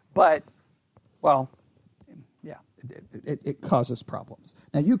 okay? But, well, yeah, it causes problems.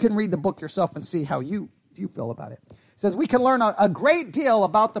 Now, you can read the book yourself and see how you feel about it. It says we can learn a great deal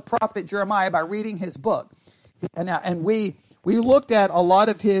about the prophet Jeremiah by reading his book. And we looked at a lot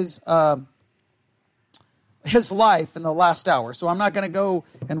of his life in the last hour. So I'm not going to go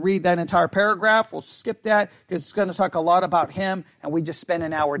and read that entire paragraph. We'll skip that because it's going to talk a lot about him, and we just spent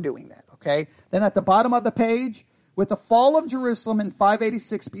an hour doing that, okay? Then at the bottom of the page, with the fall of Jerusalem in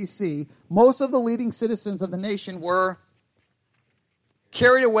 586 BC, most of the leading citizens of the nation were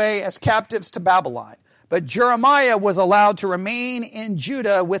carried away as captives to Babylon. But Jeremiah was allowed to remain in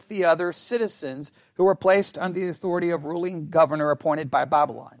Judah with the other citizens who were placed under the authority of ruling governor appointed by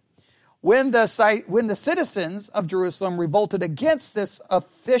Babylon. When the citizens of Jerusalem revolted against this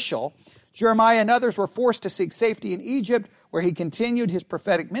official, Jeremiah and others were forced to seek safety in Egypt, where he continued his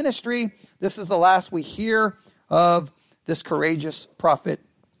prophetic ministry. This is the last we hear of this courageous prophet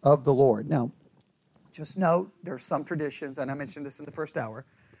of the Lord. Now, just note, there are some traditions, and I mentioned this in the first hour,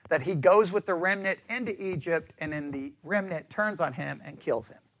 that he goes with the remnant into Egypt, and then the remnant turns on him and kills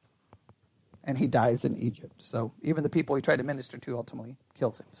him. And he dies in Egypt. So even the people he tried to minister to ultimately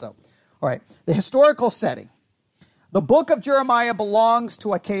kills him. So, all right. The historical setting. The book of Jeremiah belongs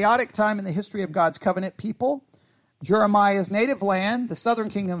to a chaotic time in the history of God's covenant people. Jeremiah's native land, the southern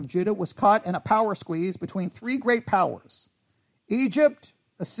kingdom of Judah, was caught in a power squeeze between 3 great powers: Egypt,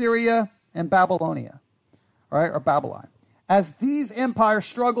 Assyria, and Babylonia. All right, or Babylon. As these empires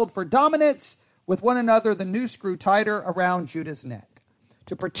struggled for dominance with one another, the noose grew tighter around Judah's neck.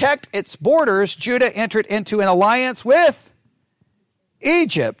 To protect its borders, Judah entered into an alliance with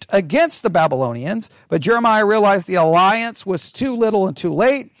Egypt against the Babylonians, but Jeremiah realized the alliance was too little and too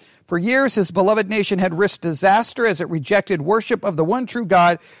late. For years, his beloved nation had risked disaster as it rejected worship of the one true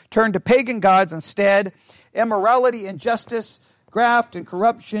God, turned to pagan gods instead. Immorality, injustice, graft, and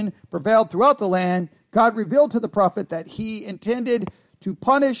corruption prevailed throughout the land. God revealed to the prophet that he intended to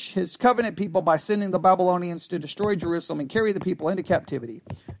punish his covenant people by sending the Babylonians to destroy Jerusalem and carry the people into captivity.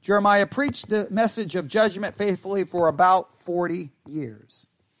 Jeremiah preached the message of judgment faithfully for about 40 years.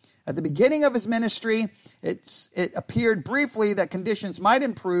 At the beginning of his ministry, it appeared briefly that conditions might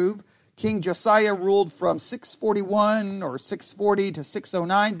improve. King Josiah ruled from 641 or 640 to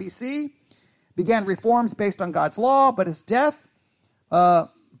 609 BC, began reforms based on God's law, but at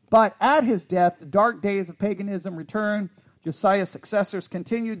his death, the dark days of paganism returned. Josiah's successors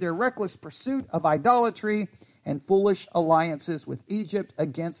continued their reckless pursuit of idolatry and foolish alliances with Egypt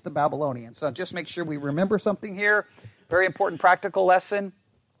against the Babylonians. So just make sure we remember something here. Very important practical lesson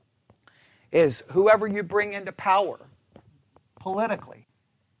is whoever you bring into power politically,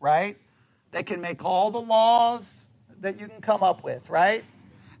 right? They can make all the laws that you can come up with, right?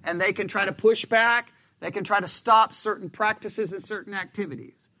 And they can try to push back. They can try to stop certain practices and certain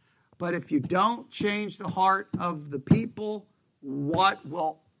activities. But if you don't change the heart of the people, what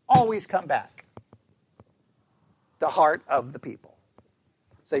will always come back? The heart of the people.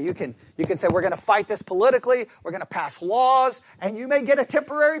 So you can say, we're going to fight this politically, we're going to pass laws, and you may get a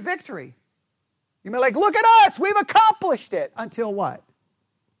temporary victory. You may look at us, we've accomplished it. Until what?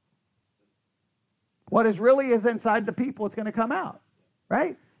 What is inside the people is going to come out,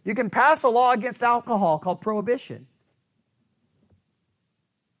 right? You can pass a law against alcohol called prohibition.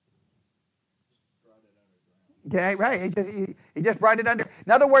 Okay, right. He just brought it under.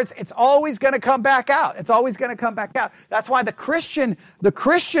 In other words, it's always going to come back out. It's always going to come back out. That's why the Christian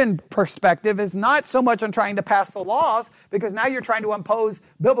perspective is not so much on trying to pass the laws, because now you're trying to impose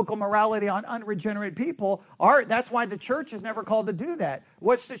biblical morality on unregenerate people. That's why the church is never called to do that.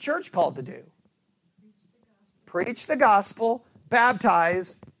 What's the church called to do? Preach the gospel,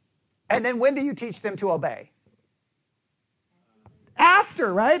 baptize, and then when do you teach them to obey?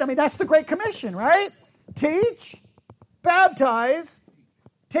 After, right? I mean, that's the Great Commission, right? Teach, baptize,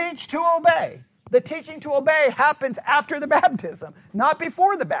 teach to obey. The teaching to obey happens after the baptism, not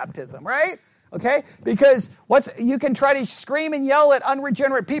before the baptism, right? Okay? Because you can try to scream and yell at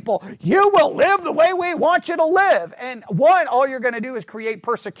unregenerate people, you will live the way we want you to live. And all you're going to do is create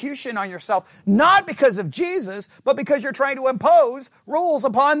persecution on yourself, not because of Jesus, but because you're trying to impose rules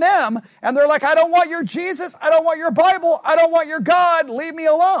upon them. And they're like, I don't want your Jesus, I don't want your Bible, I don't want your God, leave me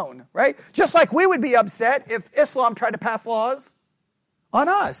alone, right? Just like we would be upset if Islam tried to pass laws on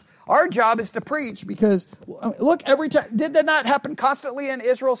us. Our job is to preach, because, look, every time, did that not happen constantly in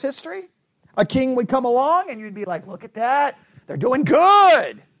Israel's history? A king would come along and you'd be like, look at that. They're doing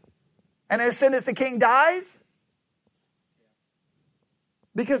good. And as soon as the king dies,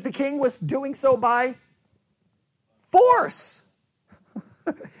 because the king was doing so by force.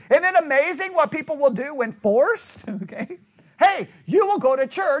 Isn't it amazing what people will do when forced? Okay. Hey, you will go to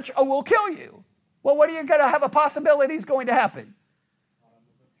church or we'll kill you. Well, what are you going to have a possibility is going to happen?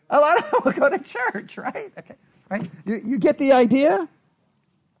 A lot of them will go to church, right? Okay. Right? You get the idea?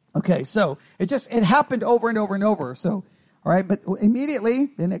 Okay, so it happened over and over and over. So, all right, but immediately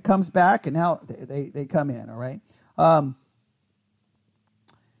then it comes back, and now they come in. All right,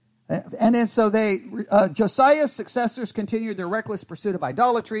 and then so Josiah's successors continued their reckless pursuit of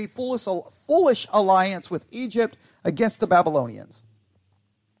idolatry, foolish alliance with Egypt against the Babylonians.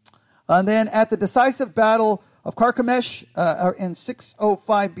 And then at the decisive battle of Carchemish in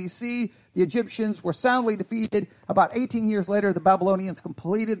 605 BC, the Egyptians were soundly defeated. About 18 years later, the Babylonians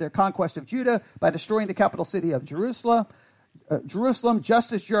completed their conquest of Judah by destroying the capital city of Jerusalem.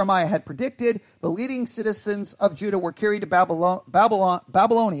 Just as Jeremiah had predicted, the leading citizens of Judah were carried to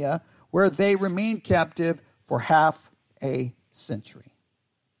Babylonia, where they remained captive for half a century.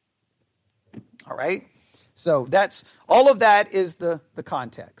 All right? So that's all of that is the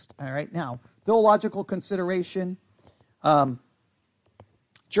context. All right? Now, theological consideration.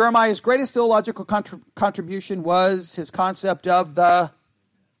 Jeremiah's greatest theological contribution was his concept of the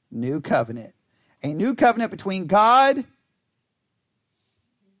new covenant. A new covenant between God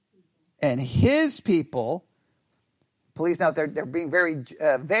and his people. Please note they're being very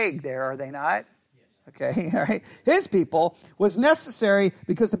vague there, are they not? Okay, all right. His people was necessary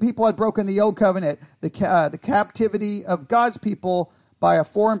because the people had broken the old covenant. The captivity of God's people by a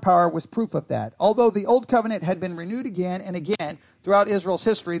foreign power was proof of that. Although the old covenant had been renewed again and again throughout Israel's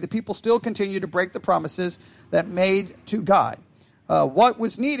history, the people still continued to break the promises that made to God. What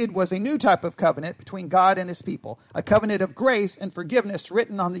was needed was a new type of covenant between God and his people, a covenant of grace and forgiveness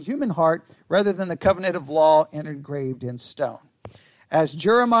written on the human heart rather than the covenant of law engraved in stone. As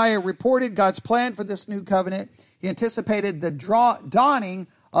Jeremiah reported God's plan for this new covenant, he anticipated the dawning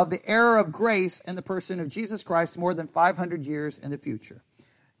of the era of grace in the person of Jesus Christ more than 500 years in the future.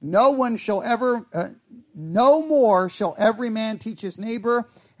 No more shall every man teach his neighbor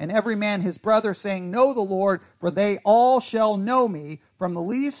and every man his brother, saying, know the Lord, for they all shall know me, from the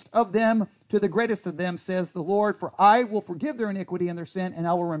least of them to the greatest of them, says the Lord, for I will forgive their iniquity and their sin, and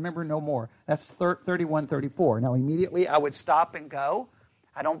I will remember no more. That's 31:34. Now immediately I would stop and go,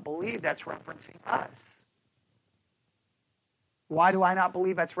 I don't believe that's referencing us. Why do I not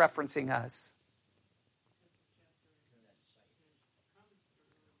believe that's referencing us?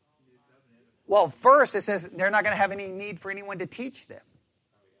 Well, first it says they're not going to have any need for anyone to teach them.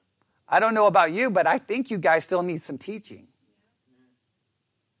 I don't know about you, but I think you guys still need some teaching.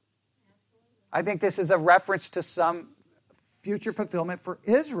 I think this is a reference to some future fulfillment for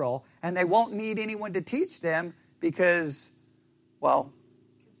Israel, and they won't need anyone to teach them because, well,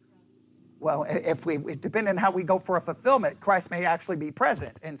 if depending on how we go for a fulfillment, Christ may actually be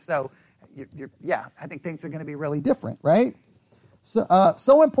present. And so, I think things are going to be really different, right?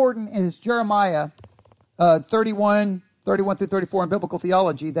 So important is Jeremiah 31 through 34 in biblical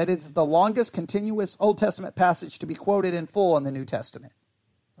theology that it is the longest continuous Old Testament passage to be quoted in full in the New Testament,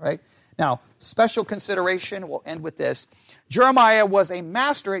 right? Now, special consideration, we'll end with this. Jeremiah was a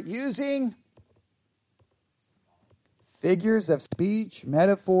master at using figures of speech,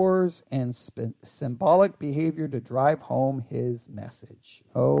 metaphors, and symbolic behavior to drive home his message.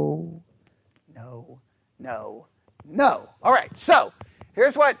 Oh, no. All right, so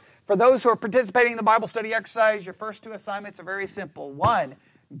here's what, For those who are participating in the Bible study exercise, your first 2 assignments are very simple. 1,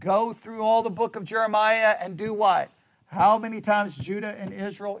 go through all the book of Jeremiah and do what? How many times Judah and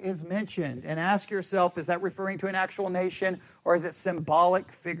Israel is mentioned? And ask yourself, is that referring to an actual nation, or is it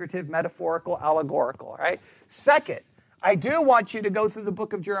symbolic, figurative, metaphorical, allegorical? All right. Second, I do want you to go through the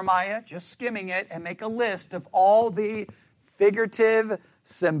book of Jeremiah, just skimming it, and make a list of all the figurative,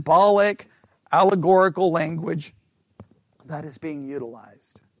 symbolic, allegorical language that is being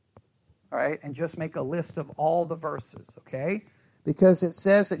utilized. All right. And just make a list of all the verses, okay? Because it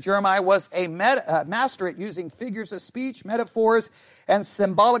says that Jeremiah was a master at using figures of speech, metaphors, and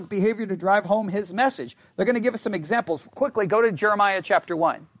symbolic behavior to drive home his message. They're going to give us some examples. Quickly, go to Jeremiah chapter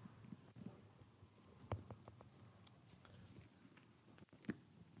 1.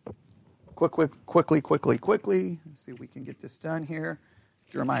 Quickly. Let's see if we can get this done here.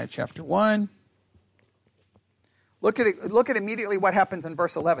 Jeremiah chapter 1. Look at immediately what happens in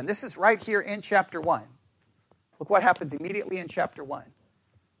verse 11. This is right here in chapter 1. Look what happens immediately in chapter 1.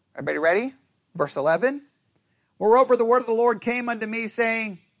 Everybody ready? Verse 11. Moreover, the word of the Lord came unto me,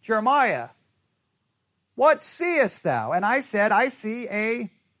 saying, Jeremiah, what seest thou? And I said, I see a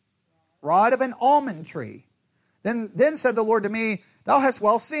rod of an almond tree. Then said the Lord to me, thou hast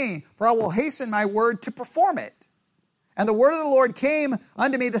well seen, for I will hasten my word to perform it. And the word of the Lord came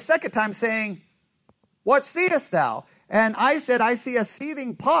unto me the second time, saying, what seest thou? And I said, I see a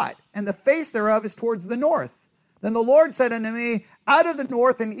seething pot, and the face thereof is towards the north. Then the Lord said unto me, out of the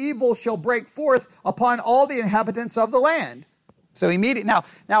north an evil shall break forth upon all the inhabitants of the land. So immediately,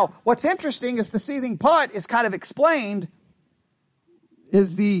 now what's interesting is the seething pot is kind of explained.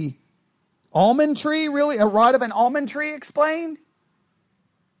 Is the almond tree really a rod of an almond tree explained?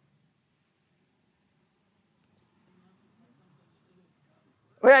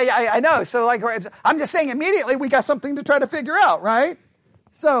 Well, yeah, I know. So I'm just saying immediately we got something to try to figure out, right?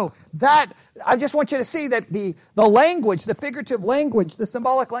 So I just want you to see that the language, the figurative language, the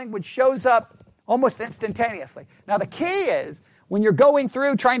symbolic language shows up almost instantaneously. Now the key is when you're going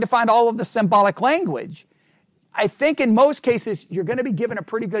through trying to find all of the symbolic language, I think in most cases you're going to be given a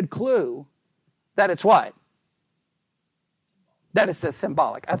pretty good clue that it's what? That it's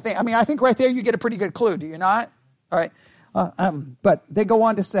symbolic. I think right there you get a pretty good clue, do you not? All right. But they go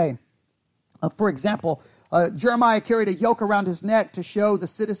on to say, for example, Jeremiah carried a yoke around his neck to show the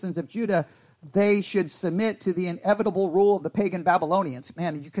citizens of Judah they should submit to the inevitable rule of the pagan Babylonians.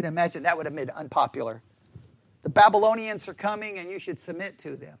 Man, you could imagine that would have been unpopular. The Babylonians are coming and you should submit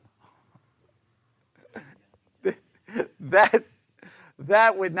to them.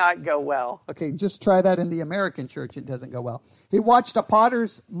 That would not go well. Okay, just try that in the American church. It doesn't go well. He watched a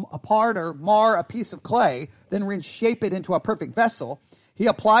potter mar a piece of clay, then reshape it into a perfect vessel. He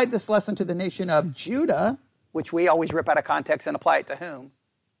applied this lesson to the nation of Judah, which we always rip out of context and apply it to whom?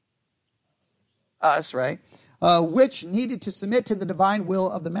 Us, right? Which needed to submit to the divine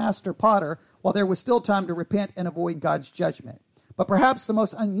will of the master potter while there was still time to repent and avoid God's judgment. But perhaps the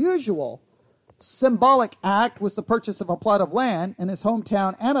most unusual symbolic act was the purchase of a plot of land in his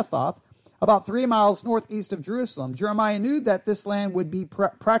hometown Anathoth, about 3 miles northeast of Jerusalem. Jeremiah knew that this land would be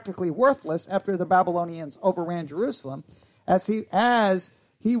practically worthless after the Babylonians overran Jerusalem, as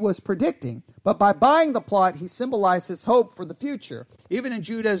he was predicting. But by buying the plot, he symbolized his hope for the future. Even in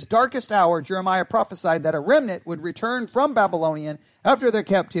Judah's darkest hour, Jeremiah prophesied that a remnant would return from Babylonian after their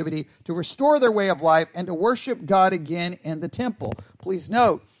captivity to restore their way of life and to worship God again in the temple. Please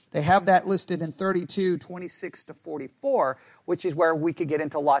note, they have that listed in 32, 26 to 44, which is where we could get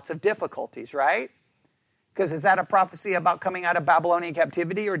into lots of difficulties, right? Because is that a prophecy about coming out of Babylonian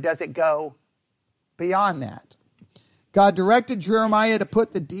captivity, or does it go beyond that? God directed Jeremiah to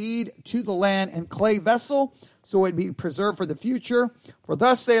put the deed to the land in clay vessel so it be preserved for the future. For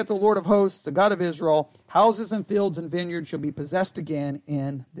thus saith the Lord of hosts, the God of Israel, houses and fields and vineyards shall be possessed again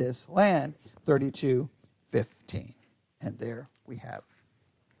in this land. 32:15. And there we have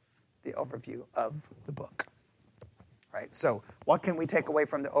the overview of the book. Right? So what can we take away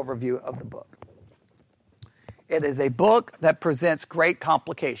from the overview of the book? It is a book that presents great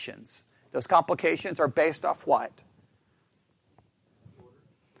complications. Those complications are based off what?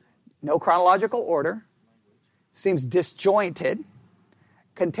 No chronological order, seems disjointed,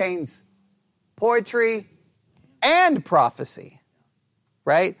 contains poetry and prophecy,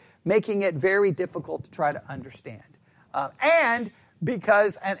 right? Making it very difficult to try to understand. And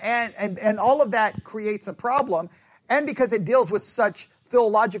all of that creates a problem, and because it deals with such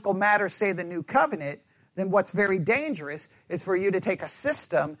theological matters, say the New Covenant, then what's very dangerous is for you to take a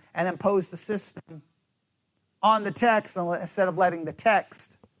system and impose the system on the text instead of letting the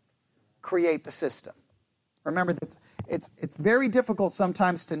text create the system. Remember that it's very difficult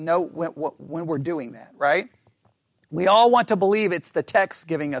sometimes to know when we're doing that, right? We all want to believe it's the text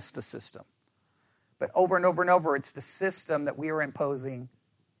giving us the system. But over and over and over, it's the system that we are imposing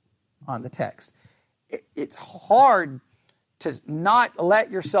on the text. It's hard to not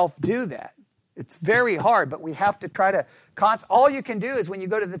let yourself do that. It's very hard, but we have to try to... All you can do is when you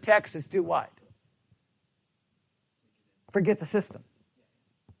go to the text is do what? Forget the system.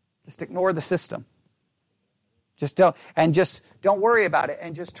 Just ignore the system. Just don't worry about it,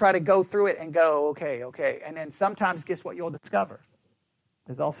 and just try to go through it and go, okay. And then sometimes, guess what you'll discover?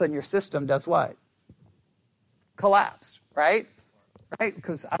 Is all of a sudden your system does what? Collapse, right? Right?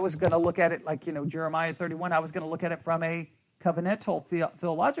 Because I was going to look at it like, Jeremiah 31, I was going to look at it from a covenantal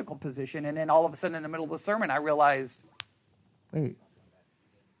theological position, and then all of a sudden in the middle of the sermon I realized, wait,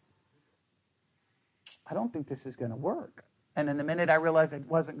 I don't think this is going to work. And then the minute I realized it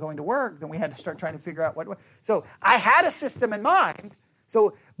wasn't going to work, then we had to start trying to figure out what. So I had a system in mind.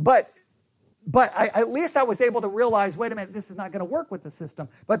 But at least I was able to realize, wait a minute, this is not going to work with the system.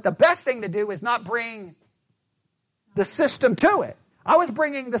 But the best thing to do is not bring the system to it. I was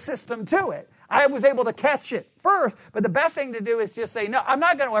bringing the system to it. I was able to catch it first. But the best thing to do is just say, no, I'm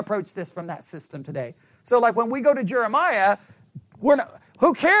not going to approach this from that system today. So like when we go to Jeremiah,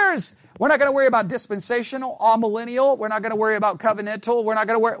 who cares? We're not going to worry about dispensational, amillennial. We're not going to worry about covenantal. We're not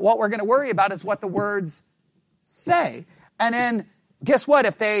going to worry. What we're going to worry about is what the words say. And then guess what?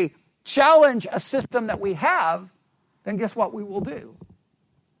 If they challenge a system that we have, then guess what we will do?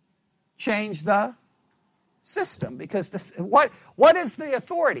 Change the system. Because what is the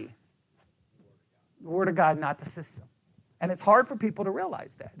authority? The Word of God, not the system. And it's hard for people to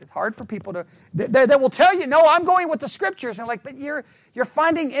realize that. It's hard for people to... They will tell you, no, I'm going with the Scriptures. And but you're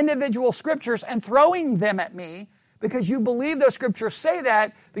finding individual Scriptures and throwing them at me because you believe those Scriptures say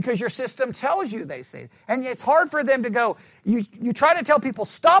that because your system tells you they say it. And it's hard for them to go... You try to tell people,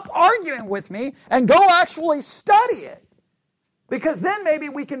 stop arguing with me and go actually study it. Because then maybe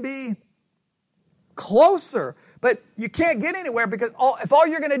we can be closer. But you can't get anywhere because if all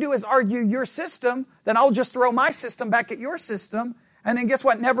you're going to do is argue your system, then I'll just throw my system back at your system, and then guess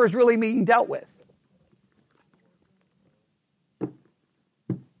what? Never is really being dealt with.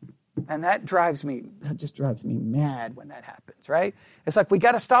 And that just drives me mad when that happens, right? It's like we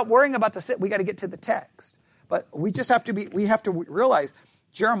got to stop worrying about we got to get to the text. But we just have to realize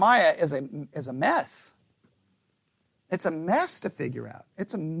Jeremiah is a mess. It's a mess to figure out.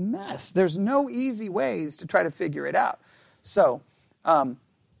 It's a mess. There's no easy ways to try to figure it out. So,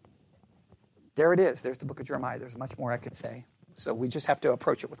 there it is. There's the book of Jeremiah. There's much more I could say. So we just have to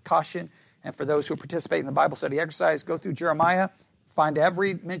approach it with caution. And for those who participate in the Bible study exercise, go through Jeremiah, find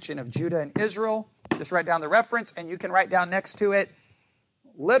every mention of Judah and Israel. Just write down the reference, and you can write down next to it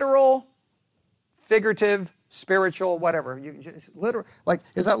literal, figurative, spiritual, whatever. You can just literal,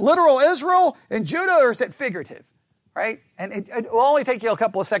 is that literal Israel and Judah, or is it figurative? Right? And it will only take you a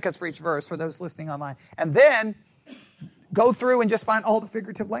couple of seconds for each verse for those listening online. And then go through and just find all the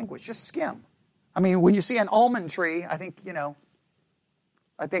figurative language. Just skim. I mean, when you see an almond tree, I think that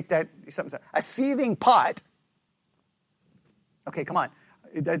a seething pot. Okay, come on.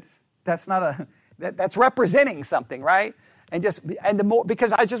 That's representing something, right?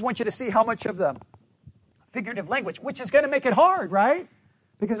 Because I just want you to see how much of the figurative language, which is going to make it hard, right?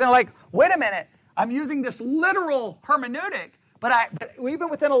 Because they're like, wait a minute. I'm using this literal hermeneutic, but even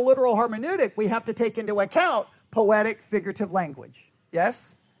within a literal hermeneutic, we have to take into account poetic, figurative language.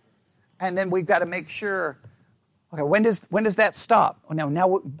 Yes? And then we've got to make sure, okay, when does that stop?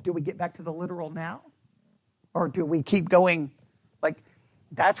 Now, do we get back to the literal now? Or do we keep going?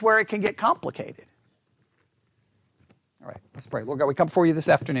 That's where it can get complicated. All right, let's pray. Lord God, we come before you this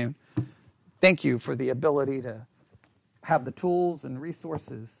afternoon. Thank you for the ability to have the tools and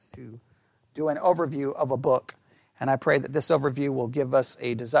resources to do an overview of a book. And I pray that this overview will give us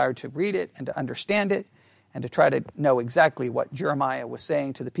a desire to read it and to understand it and to try to know exactly what Jeremiah was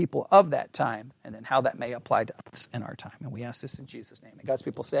saying to the people of that time and then how that may apply to us in our time. And we ask this in Jesus' name. And God's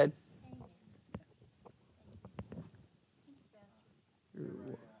people said...